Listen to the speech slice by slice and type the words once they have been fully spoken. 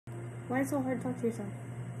Why is it so hard to talk to yourself?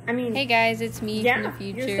 I mean, hey guys, it's me from the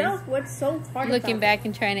future. Yourself. What's so hard? Looking back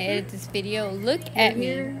and trying to edit this video. Look at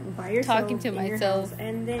me talking to myself,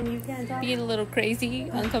 and then you can't talk. Being a little crazy,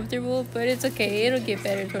 uncomfortable, but it's okay. It'll get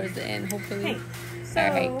better towards the end, hopefully. Hey, so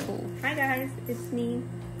alright, cool. Hi guys, it's me,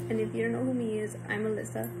 and if you don't know who me is, I'm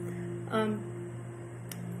Alyssa.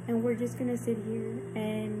 And we're just gonna sit here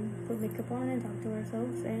and put makeup on and talk to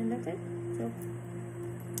ourselves, and that's it. So,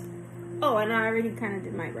 oh, and I already kind of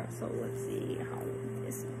did my eyebrows, so let's see how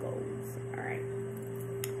this goes. All right.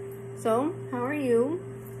 So, how are you?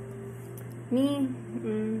 Me,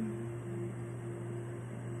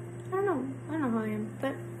 I don't know how I am,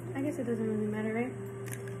 but I guess it doesn't really matter, right?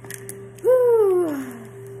 Whew.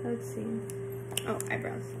 Let's see. Oh,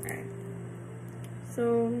 eyebrows. All right.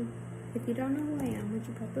 So, if you don't know who I am, which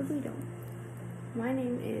you probably don't, my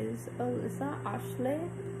name is Alyssa Ashley,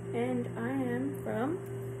 and I am from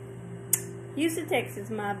Houston, Texas,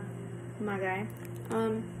 my guy.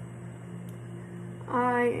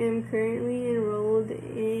 I am currently enrolled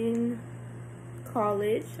in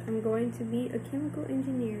college. I'm going to be a chemical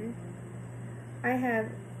engineer. I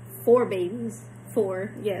have 4 babies.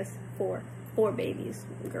 4, yes, 4. 4 babies.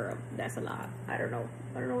 Girl, that's a lot. I don't know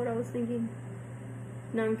what I was thinking.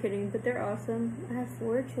 No, I'm kidding, but they're awesome. I have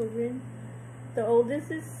 4 children. The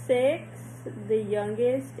oldest is 6. The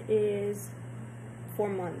youngest is 4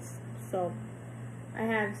 months. So, I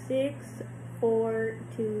have 6, 4,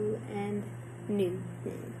 2, and new.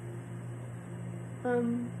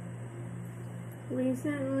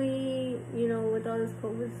 Recently, you know, with all this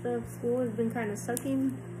COVID stuff, school has been kind of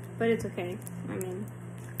sucking, but it's okay. I mean,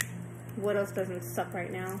 what else doesn't suck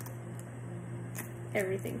right now?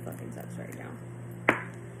 Everything fucking sucks right now.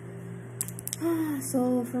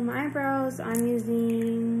 So for my eyebrows, I'm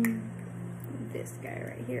using this guy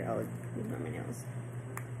right here. Oh, these are my nails.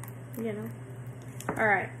 You know.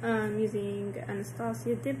 Alright, I'm using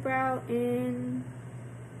Anastasia Dip Brow in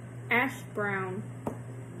Ash Brown.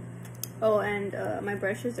 Oh, and my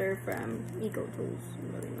brushes are from Eco Tools.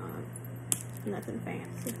 Really nothing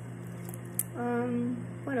fancy.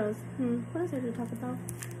 What else? What else did I talk about?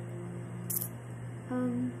 I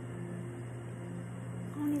don't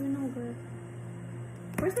even know, girl.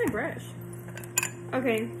 Where's my brush?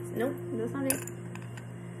 Okay, nope, that's not it.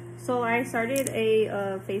 So I started a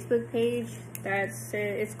Facebook page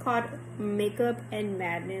it's called Makeup and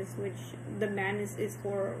Madness, which the madness is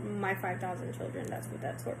for my 5,000 children. That's what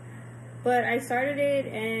that's for. But I started it,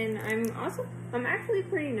 and I'm actually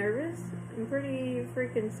pretty nervous. I'm pretty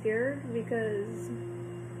freaking scared because,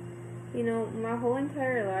 you know, my whole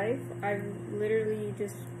entire life I've literally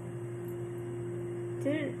just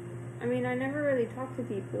I never really talked to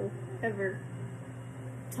people, ever.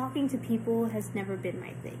 Talking to people has never been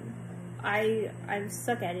my thing. I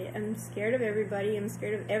suck at it. I'm scared of everybody. I'm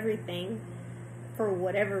scared of everything for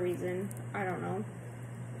whatever reason. I don't know.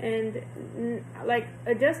 And, like,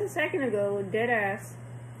 just a second ago, deadass,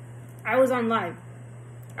 I was on live.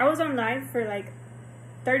 I was on live for, like,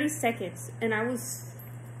 30 seconds, and I was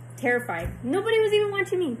terrified. Nobody was even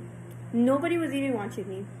watching me. Nobody was even watching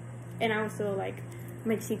me. And I was so, like,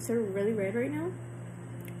 my cheeks are really red right now.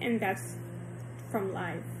 And that's from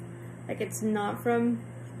live. Like, it's not from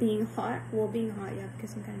being hot. Well, being hot, yeah,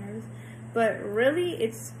 because I'm kind of nervous. But really,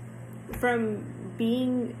 it's from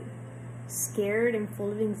being scared and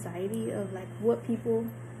full of anxiety of, like, what people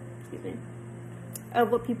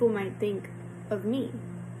might think of me.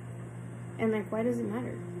 And, like, why does it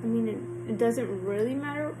matter? I mean, it doesn't really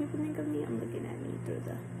matter what people think of me. I'm looking at me through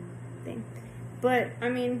the thing. But, I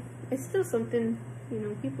mean, it's still something, you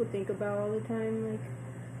know, people think about all the time. Like,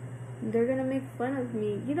 they're gonna make fun of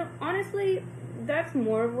me. You know, honestly, that's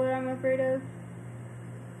more of what I'm afraid of.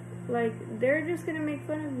 Like, they're just gonna make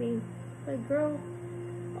fun of me. Like, girl,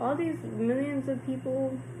 all these millions of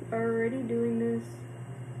people are already doing this.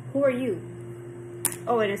 Who are you?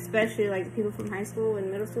 Oh, and especially, like, the people from high school and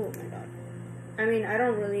middle school. Oh, my God. I mean, I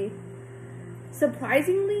don't really...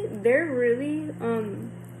 Surprisingly, they're really,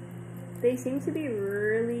 they seem to be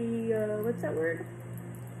really, what's that word?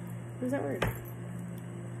 What's that word?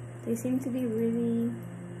 They seem to be really...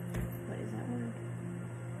 What is that word?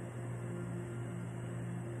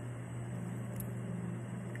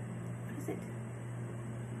 What is it?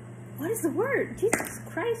 What is the word? Jesus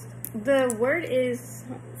Christ. The word is...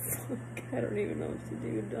 I don't even know what to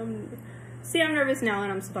do. See, I'm nervous now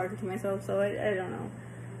and I'm still talking to myself, so I don't know.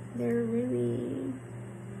 They're really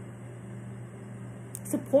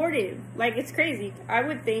supportive. Like, it's crazy. I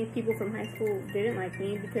would think people from high school didn't like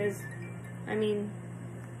me because, I mean...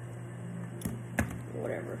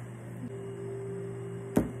 Whatever.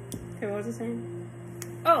 Okay, what was I saying?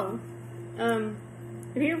 Oh,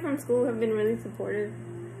 people from school have been really supportive.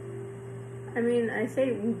 I mean, I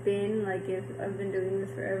say been, like, if I've been doing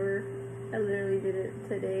this forever. I literally did it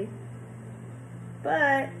today.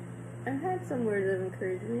 But I've had some words of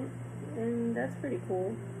encouragement, and that's pretty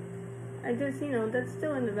cool. I just, that's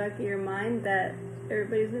still in the back of your mind that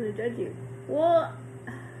everybody's going to judge you. Well,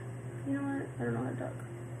 you know what? I don't know how to talk.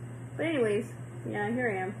 But anyways, yeah, here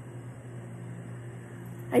I am.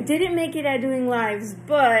 I didn't make it at doing lives,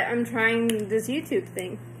 but I'm trying this YouTube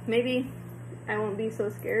thing. Maybe I won't be so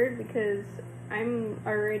scared because I'm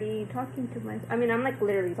already talking to myself. I mean, I'm like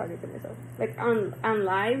literally talking to myself. Like on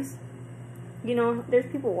lives, there's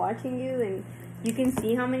people watching you and you can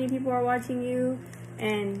see how many people are watching you,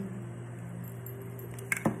 and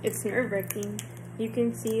it's nerve-wracking. You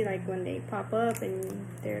can see like when they pop up and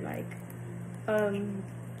they're like,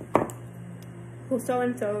 who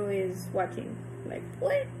so-and-so is watching. Like,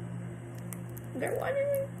 what? They're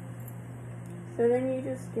watching me? So then you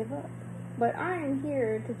just give up. But I am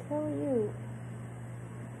here to tell you,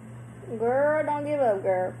 girl, don't give up,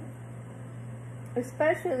 girl.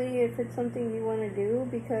 Especially if it's something you want to do,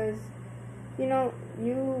 because, you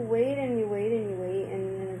wait and you wait and you wait,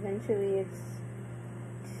 and then eventually it's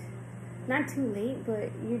not too late,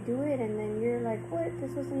 but you do it, and then you're like, what?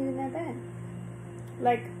 This wasn't even that bad.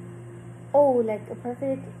 Like, like a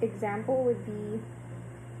perfect example would be,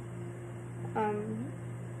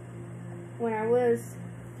 when I was,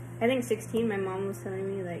 I think 16, my mom was telling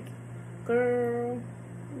me, like, girl,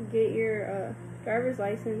 get your driver's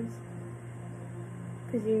license,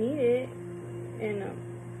 because you need it. And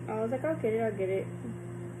I was like, I'll get it.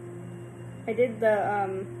 I did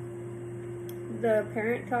the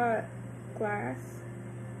parent taught class,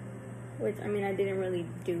 which, I mean, I didn't really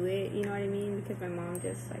do it, you know what I mean, because my mom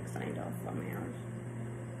just like signed off on my hours.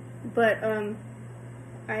 But what was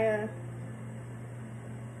I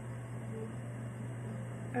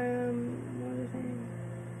saying?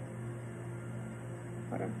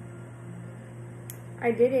 Hold on.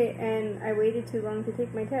 I did it, and I waited too long to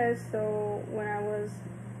take my test, so when I was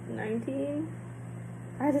 19,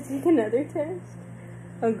 I had to take another test.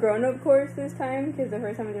 A grown-up course this time, because the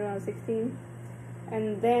first time I did it when I was 16.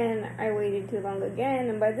 And then I waited too long again,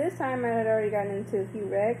 and by this time I had already gotten into a few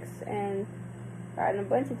wrecks and gotten a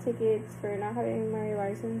bunch of tickets for not having my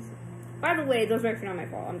license. By the way, those wrecks are not my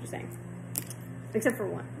fault, I'm just saying. Except for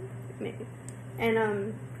one, maybe.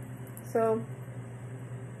 And, so,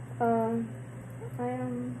 what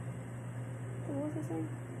was I saying?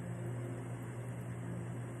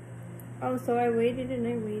 Oh, so I waited, and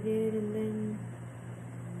then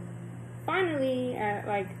finally, at,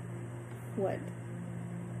 like, what,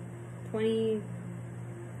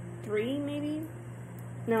 23, maybe?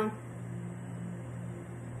 No.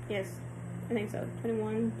 Yes, I think so.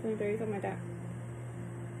 21, 23, something like that.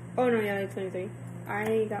 Oh, no, yeah, like 23.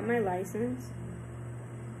 I got my license.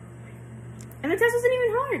 And the test wasn't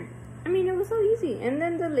even hard. I mean, it was so easy. And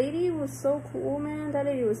then the lady was so cool, man. That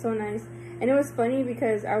lady was so nice. And it was funny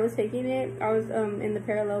because I was taking it. I was in the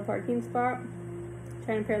parallel parking spot,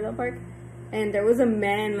 trying to parallel park. And there was a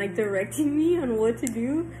man, like, directing me on what to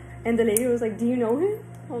do. And the lady was like, do you know him?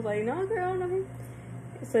 I was like, no, girl, I don't know him.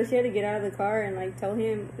 So she had to get out of the car and, like, tell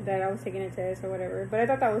him that I was taking a test or whatever. But I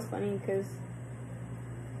thought that was funny because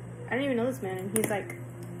I didn't even know this man. And he's like,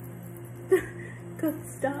 go,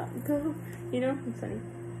 stop, go. It's funny.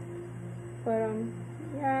 But,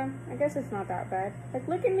 yeah, I guess it's not that bad. Like,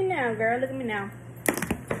 look at me now, girl. Look at me now.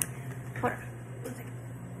 Hold on. 1 second.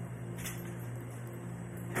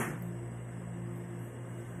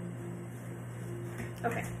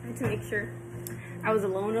 Okay, I had to make sure I was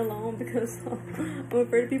alone because I'm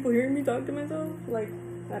afraid of people hearing me talk to myself. Like,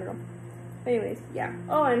 I don't know. Anyways, yeah.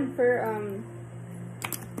 Oh, and for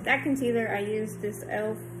that concealer, I used this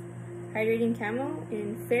e.l.f. Hydrating Camo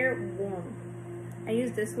in Fair Warm. I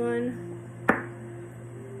use this one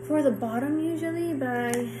for the bottom usually, but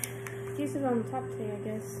I use it on the top today, I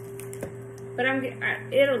guess. But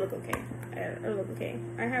it'll look okay. It'll look okay.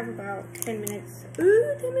 I have about 10 minutes.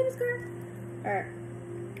 Ooh, 10 minutes, girl. Alright.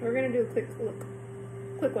 We're gonna do a quick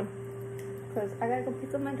one. Because I gotta go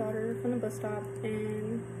pick up my daughter from the bus stop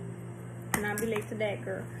and I'll be late to that,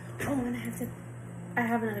 girl. Oh, and I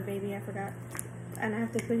have another baby, I forgot. And I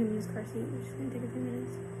have to put him in his car seat, which is gonna take a few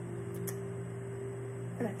minutes.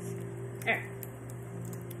 Okay. Alright.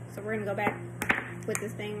 So we're gonna go back with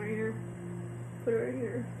this thing right here. Put it right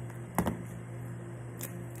here.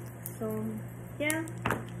 So, yeah.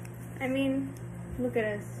 I mean, look at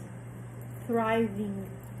us. Thriving.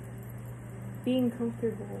 Being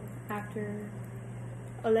comfortable after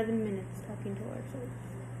 11 minutes talking to ourselves.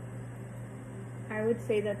 I would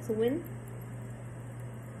say that's a win.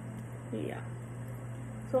 Yeah.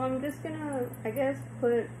 So I'm just gonna, I guess,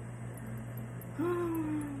 put.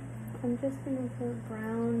 I'm just gonna put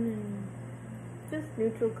brown and just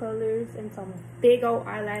neutral colors and some big old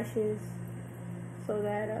eyelashes, so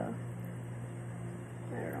that I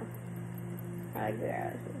don't know. I like the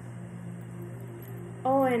eyelashes.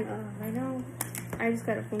 Oh, and right now I just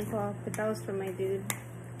got a phone call, but that was from my dude.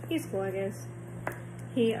 He's cool, I guess.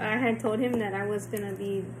 I had told him that I was gonna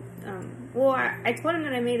be, I told him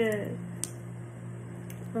that I made a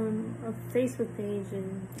Facebook page,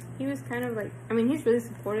 and he was kind of like, I mean, he's really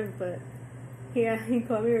supportive, but he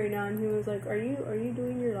called me right now, and he was like, are you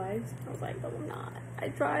doing your lives? I was like, no, I'm not. I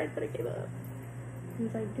tried, but I gave up. He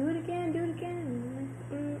was like, do it again. And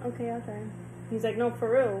I'm like, okay, I'll try. He's like, no, for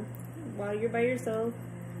real, while you're by yourself,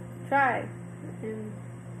 try. And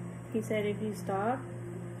he said, if you stop,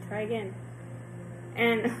 try again.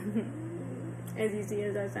 And as easy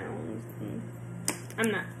as that sounds, I'm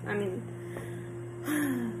not. I mean,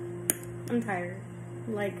 I'm tired.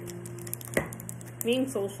 Like, being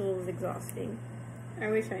social is exhausting. I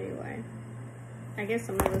wish I knew why. I guess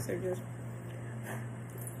some of us are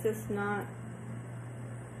just not.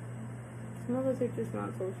 Some of us are just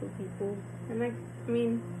not social people. And like, I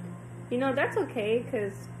mean, you know, that's okay,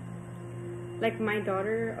 because like my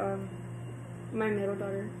daughter, my middle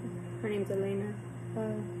daughter, her name's Elena.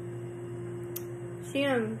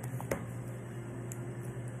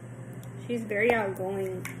 She's very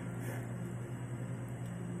outgoing.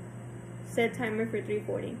 Set timer for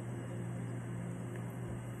 3:40.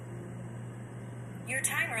 Your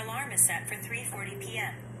timer alarm is set for 3:40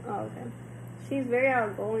 p.m. Oh, okay. She's very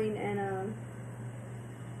outgoing, and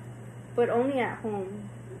but only at home.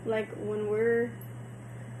 Like when we're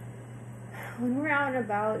out and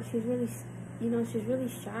about, she's really, she's really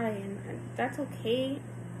shy, and that's okay,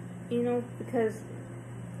 because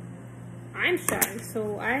I'm shy.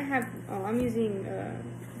 So I'm using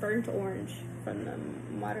burnt orange from the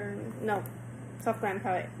Soft Glam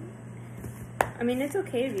palette. I mean, it's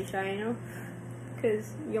okay to be shy,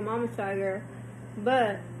 because your mom is shy, girl,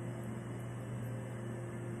 but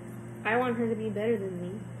I want her to be better than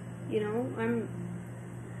me.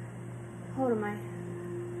 How old am I?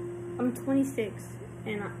 I'm 26,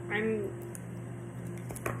 and I'm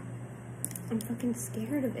fucking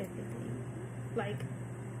scared of everything. Like,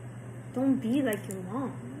 don't be like your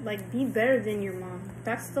mom. Like, be better than your mom.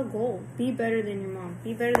 That's the goal. Be better than your mom.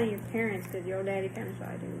 Be better than your parents, because your daddy kind of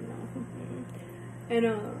shy, And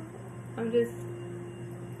I'm just,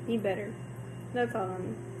 be better. That's all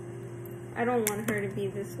I don't want her to be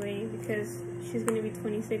this way, because she's gonna be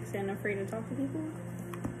 26 and afraid to talk to people.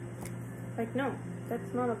 Like, no,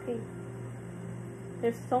 that's not okay.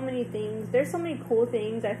 There's so many things. There's so many cool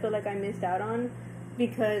things I feel like I missed out on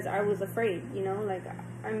because I was afraid, Like,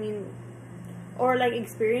 I mean, or like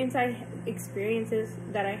experiences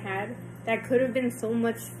that I had that could have been so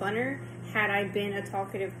much funner had I been a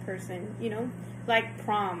talkative person, Like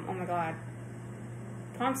prom. Oh my god.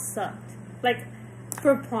 Prom sucked. Like,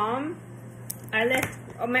 for prom, I left.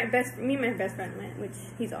 My best friend went, which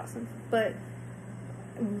he's awesome. But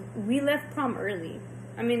we left prom early.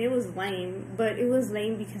 I mean, it was lame, but it was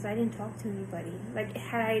lame because I didn't talk to anybody. Like,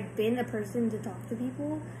 had I been a person to talk to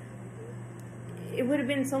people, it would have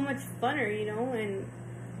been so much funner, And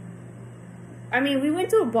I mean, we went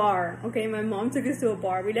to a bar. Okay, my mom took us to a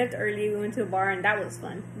bar. We left early. We went to a bar, and that was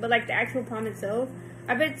fun. But like the actual prom itself,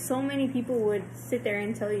 I bet so many people would sit there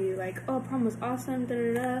and tell you like, "Oh, prom was awesome," da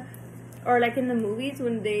da da. Or like in the movies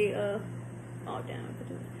when they,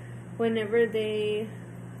 whenever they,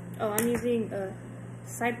 I'm using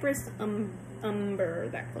Cypress Umber,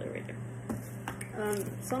 that color right there.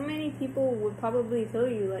 So many people would probably tell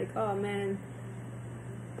you like, "Oh man,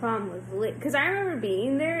 prom was lit," because I remember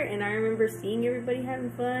being there and I remember seeing everybody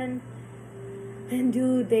having fun, and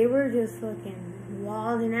dude, they were just fucking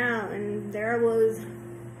wilding out, and there I was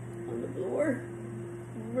on the floor.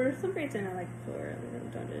 For some reason, I like the floor.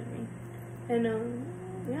 Don't judge me. And I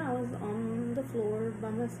was on the floor by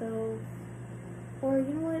myself. Or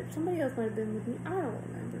you know what? Somebody else might have been with me. I don't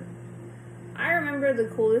remember. I remember the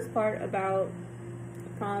coolest part about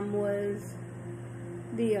prom was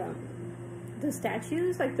the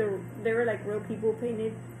statues. Like they were like real people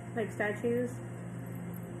painted like statues,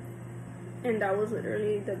 and that was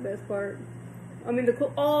literally the best part. I mean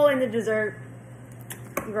and the dessert.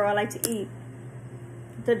 Girl, I like to eat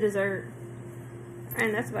the dessert,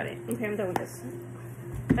 and that's about it. Okay, I'm done with this.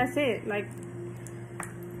 That's it. Like,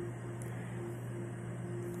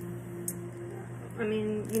 I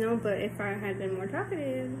mean, but if I had been more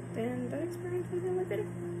talkative, then that experience would have been way better.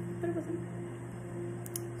 But it wasn't.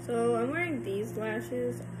 So I'm wearing these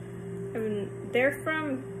lashes. I mean, they're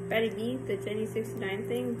from Betty B, the Jenny 69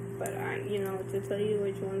 thing, but you know, to tell you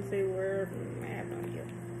which ones they were, I have no idea.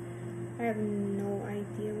 I have no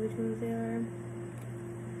idea which ones they are,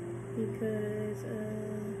 because,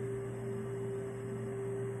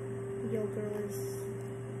 Yo Girl is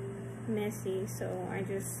messy, so I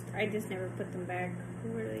just never put them back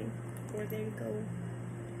where they go.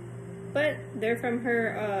 But they're from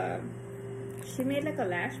her, she made like a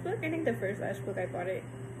lash book. I think the first lash book I bought it.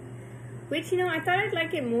 Which, you know, I thought I'd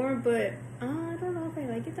like it more, but I don't know if I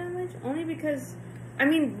like it that much. Only because, I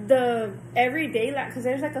mean, the everyday lash, because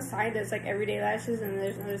there's like a side that's like everyday lashes, and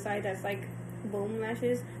there's another side that's like boom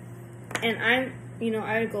lashes. And I'm, you know,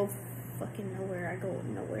 I go fucking nowhere. I go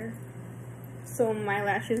nowhere. So my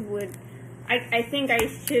lashes would, I think I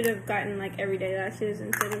should have gotten like everyday lashes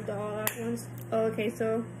instead of the all out ones. Oh, okay,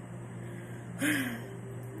 so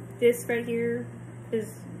this right here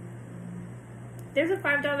is, there's a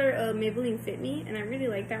 $5 Maybelline Fit Me, and I really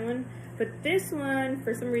like that one. But this one,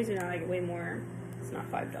 for some reason, I like it way more. It's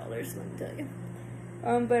not $5, let me tell you.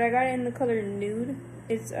 But I got it in the color Nude.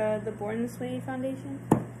 It's the Born This Way foundation.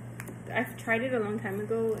 I've tried it a long time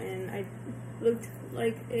ago, and I looked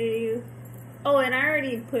like a... Oh, and I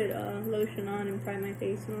already put lotion on and primed my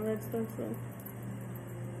face and all that stuff, so...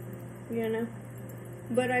 You know.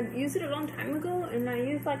 But I used it a long time ago, and I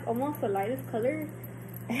used like almost the lightest color,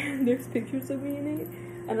 and there's pictures of me in it,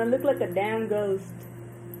 and I look like a damn ghost.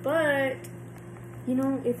 But, you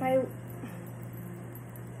know, if I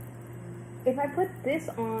put this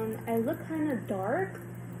on, I look kind of dark,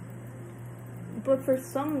 but for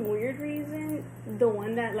some weird reason, the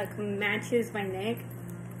one that like matches my neck,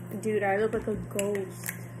 dude, I look like a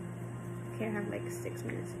ghost. Okay, I have like 6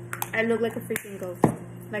 minutes. I look like a freaking ghost.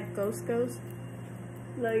 Like ghost.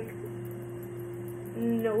 Like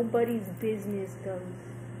nobody's business ghost.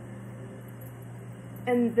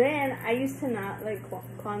 And then I used to not like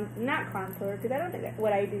not contour, because I don't think that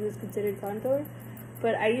what I do is considered contour,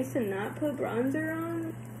 but I used to not put bronzer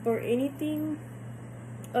on or anything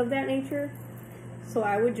of that nature. So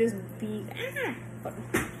I would just be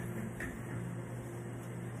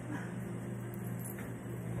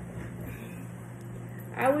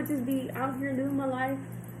I would just be out here living my life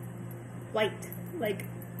white, like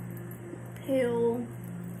pale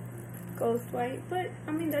ghost white. But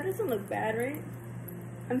I mean, that doesn't look bad, right?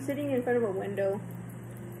 I'm sitting in front of a window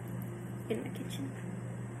in my kitchen.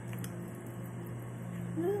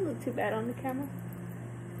 It doesn't look too bad on the camera.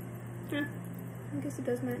 I guess it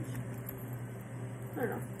does match. I don't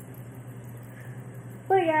know.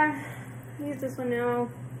 But yeah, I use this one now.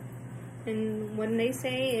 And when they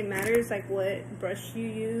say it matters like what brush you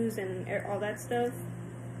use and all that stuff,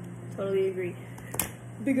 totally agree.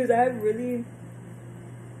 Because I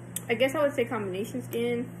guess I would say combination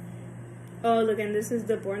skin. Oh, look, and this is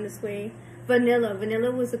the Born This Way. Vanilla. Vanilla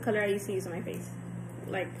was the color I used to use on my face.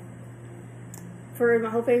 Like, for my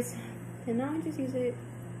whole face. And now I just use it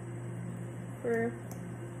for,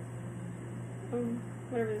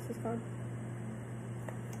 whatever this is called.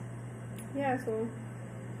 Yeah, so,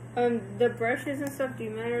 the brushes and stuff do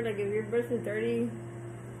matter. Like, if your brush is dirty,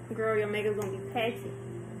 girl, your makeup's gonna be patchy.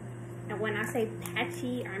 And when I say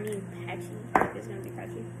patchy, I mean patchy. Like, it's gonna be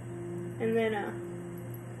patchy. And then,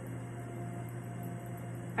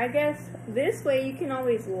 I guess this way you can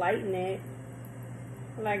always lighten it.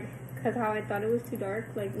 Like, cause how I thought it was too dark.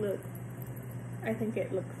 Like, look, I think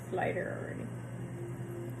it looks lighter already.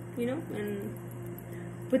 You know? And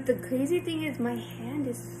but the crazy thing is, my hand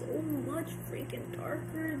is so much freaking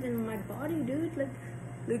darker than my body, dude. Like,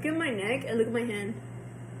 look at my neck and look at my hand.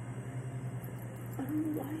 I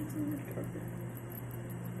don't know why it's so much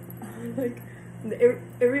darker. Like,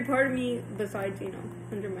 every part of me, besides, you know,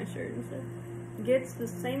 under my shirt and stuff, gets the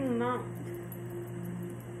same amount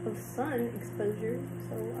of sun exposure.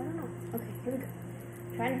 So, I don't know. Okay, here we go.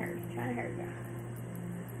 Trying to hurry, girl.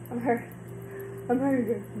 I'm hurt,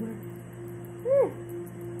 girl.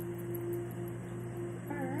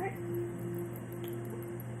 Alright.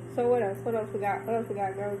 So what else we got, girls?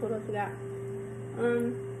 What else we got?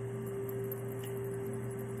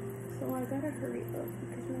 So I gotta hurry up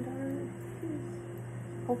because my daughter is...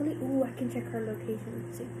 Hopefully, ooh, I can check her location.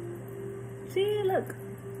 Let's see. See, look.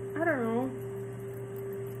 I don't know.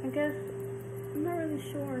 I guess, I'm not really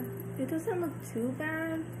sure. It doesn't look too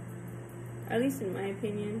bad. At least in my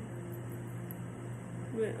opinion.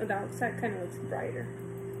 But the outside kind of looks brighter.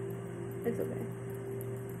 It's okay.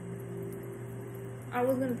 I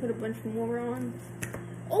was gonna put a bunch more on.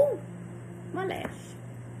 Oh! My lash.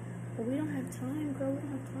 But we don't have time, girl. We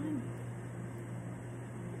don't have time.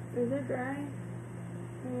 Is it dry?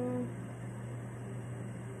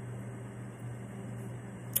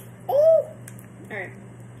 Oh! Alright.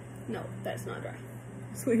 No, that's not dry.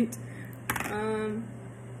 Sweet.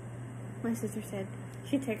 My sister said,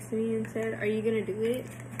 she texted me and said, are you gonna do it?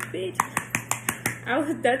 Bitch.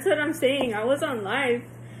 That's what I'm saying. I was on live.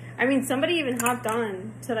 I mean, somebody even hopped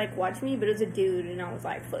on to, like, watch me, but it was a dude, and I was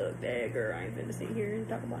like, fuck that girl, I ain't gonna sit here and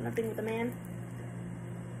talk about nothing with a man.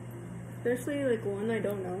 Especially, like, one I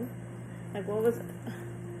don't know. Like, what was...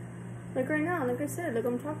 Like, right now, like I said, like,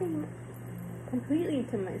 I'm talking completely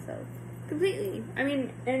to myself. Completely. I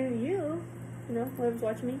mean, and you know, whoever's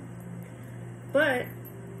watching me. But,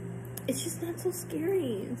 it's just not so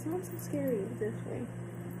scary. It's not so scary this way.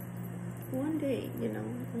 One day, you know,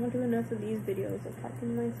 I'll do enough of these videos of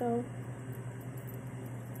talking to myself,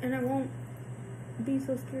 and I won't be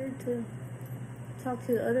so scared to talk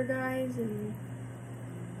to the other guys, and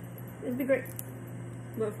it'll be great.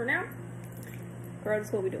 But for now,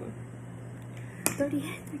 regardless what we're doing.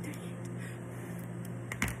 38.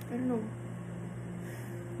 I don't know.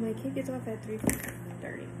 My kid gets off at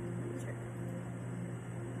 3:30.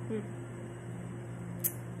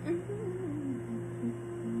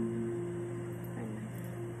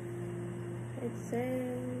 It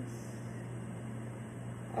says,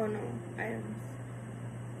 oh no, items.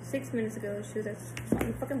 6 minutes ago, she was on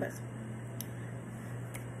the fucking bus.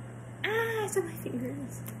 Ah, it's on my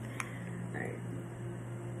fingers. Alright.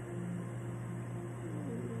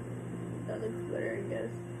 That looks better, I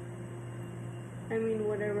guess. I mean,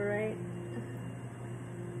 whatever, right?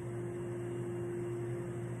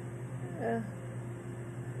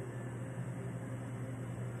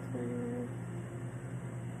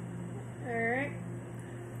 Alright.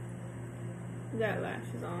 That lash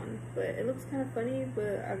is on. But it looks kind of funny,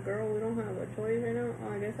 but a girl, we don't have a choice right now.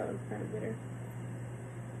 Oh, I guess that looks kind of better.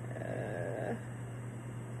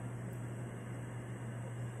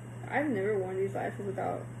 I've never worn these lashes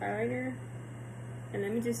without eyeliner. And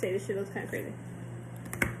let me just say, this shit looks kind of crazy.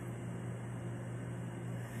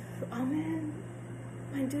 Oh man,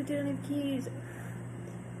 my dude didn't leave keys.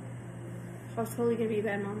 I was totally gonna be a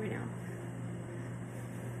bad mom right now.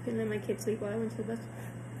 And then my kids sleep while I went to the bus.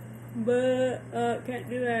 But, can't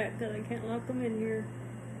do that because I can't lock them in here.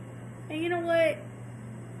 And you know what?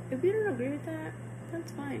 If you don't agree with that,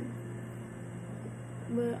 that's fine.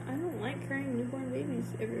 But I don't like carrying newborn babies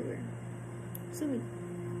everywhere. Sue me.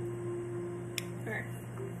 Alright.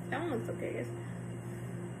 That one looks okay, I guess.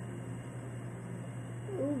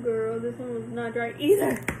 Oh girl, this one was not dry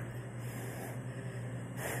either.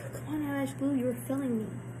 Come on, eyelash glue, you're failing me.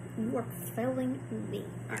 You are failing me.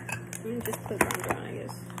 Alright, let me just put bronzer on, I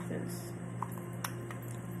guess. Since.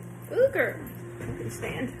 Ooh girl. I'm gonna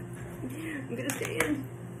stand. I'm gonna stand.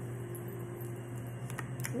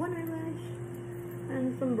 One eyelash.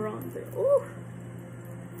 And some bronzer. Ooh!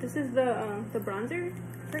 This is the bronzer?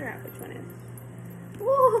 I forgot which one it is.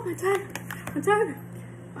 Ooh, my time! My time!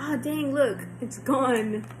 Oh, dang, look. It's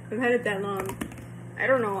gone. I've had it that long. I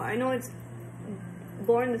don't know. I know it's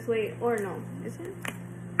Born This Way. Or no. Is it?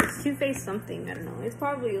 It's Too Faced something. I don't know. It's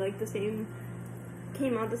probably like the same.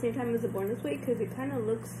 Came out the same time as the Born This Way. Because it kind of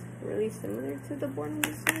looks really similar to the Born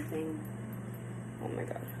This Way thing. Oh my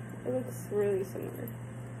god. It looks really similar.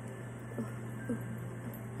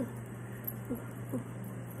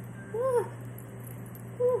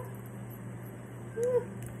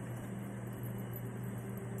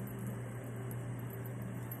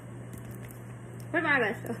 Where's my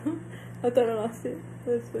eyelash? I thought I lost it.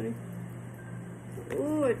 That's funny.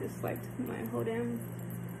 Ooh, I just swiped my whole damn.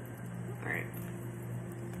 Alright.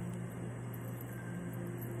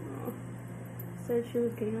 Oh. Said she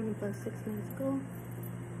was getting on the bus 6 minutes ago.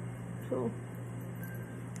 So,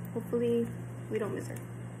 hopefully, we don't miss her.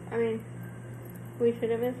 I mean, we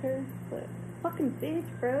shouldn't miss her, but fucking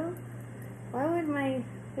bitch, bro. Why would my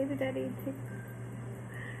baby daddy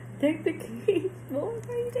take the keys, boy?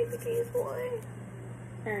 Why you take the keys, boy?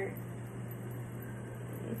 Alright.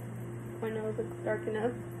 My nose looks dark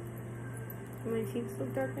enough. My cheeks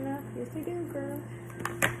look dark enough. Yes, they do, girl.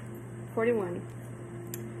 41.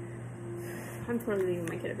 I'm totally leaving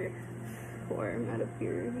my kid up here. Or I'm out of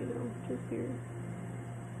here, you know, just here.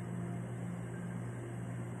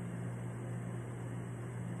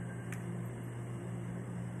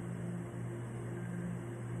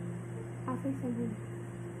 I'll say something.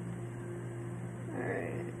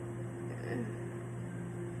 Alright.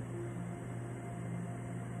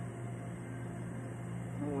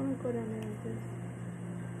 I don't want to go down there like this.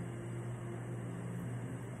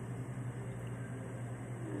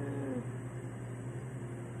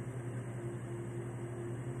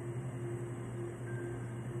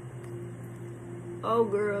 Oh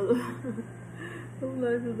girl. Those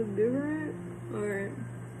lashes look different. Alright.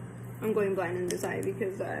 I'm going blind in this eye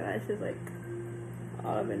because the eyelash is like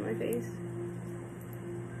all up in my face.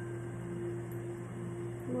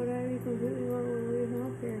 Would I be completely normal leaving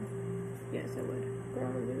up here? Yes, I would. Girl,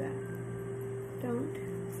 I'll do that. Don't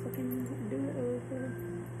fucking do it over here.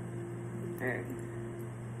 Alright.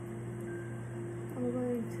 I'm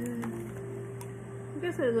going to... I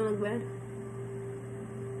guess that doesn't look bad.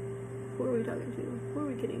 Who are we talking to? Who are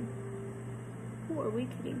we kidding? Who are we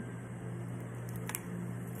kidding?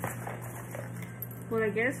 Well, I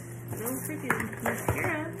guess no freaking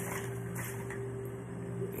mascara.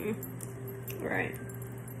 Right.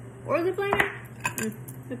 Or lip liner.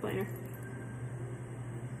 Lip liner.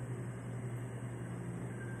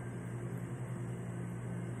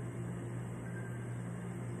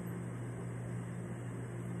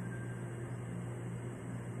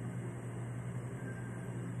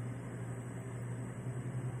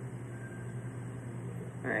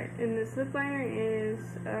 Alright, and this lip liner is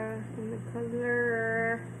in the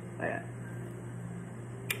color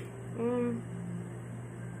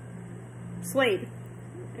Suede,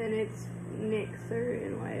 and it's NYX or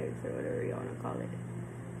NYX or whatever you want to call it.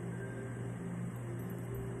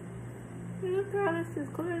 Look how this is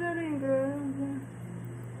color that in, girl.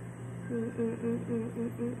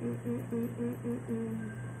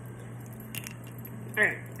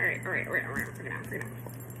 Alright. Forget out.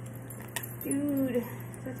 Dude, is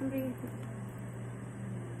that somebody?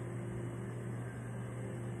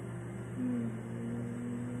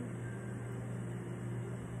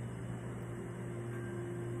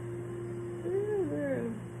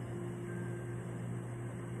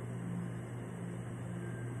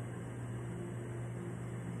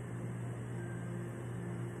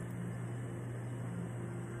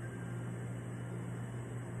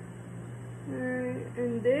 Alright,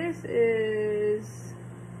 and this is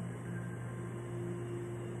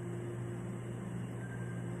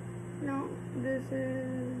this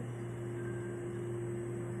is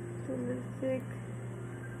the lipstick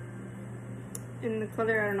in the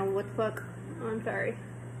color, I don't know what the fuck. I'm sorry.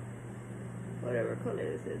 Whatever color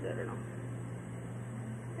this is, I don't know.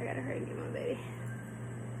 I gotta hurry and get my baby.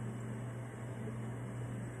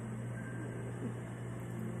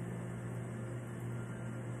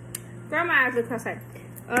 Girl, my eyes look cross-eyed.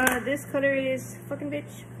 This color is fucking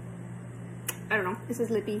bitch. I don't know. This is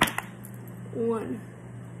Lippy 1.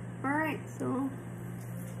 Alright, so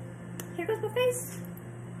here goes my face.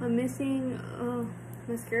 I'm missing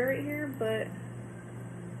mascara right here, but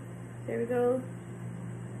there we go.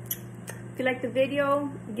 If you like the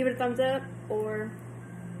video, give it a thumbs up, or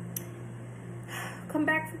come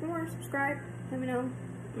back for more, subscribe, let me know.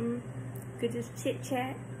 Could just chit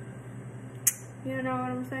chat. You know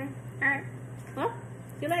what I'm saying? Alright, well,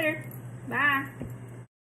 see you later. Bye.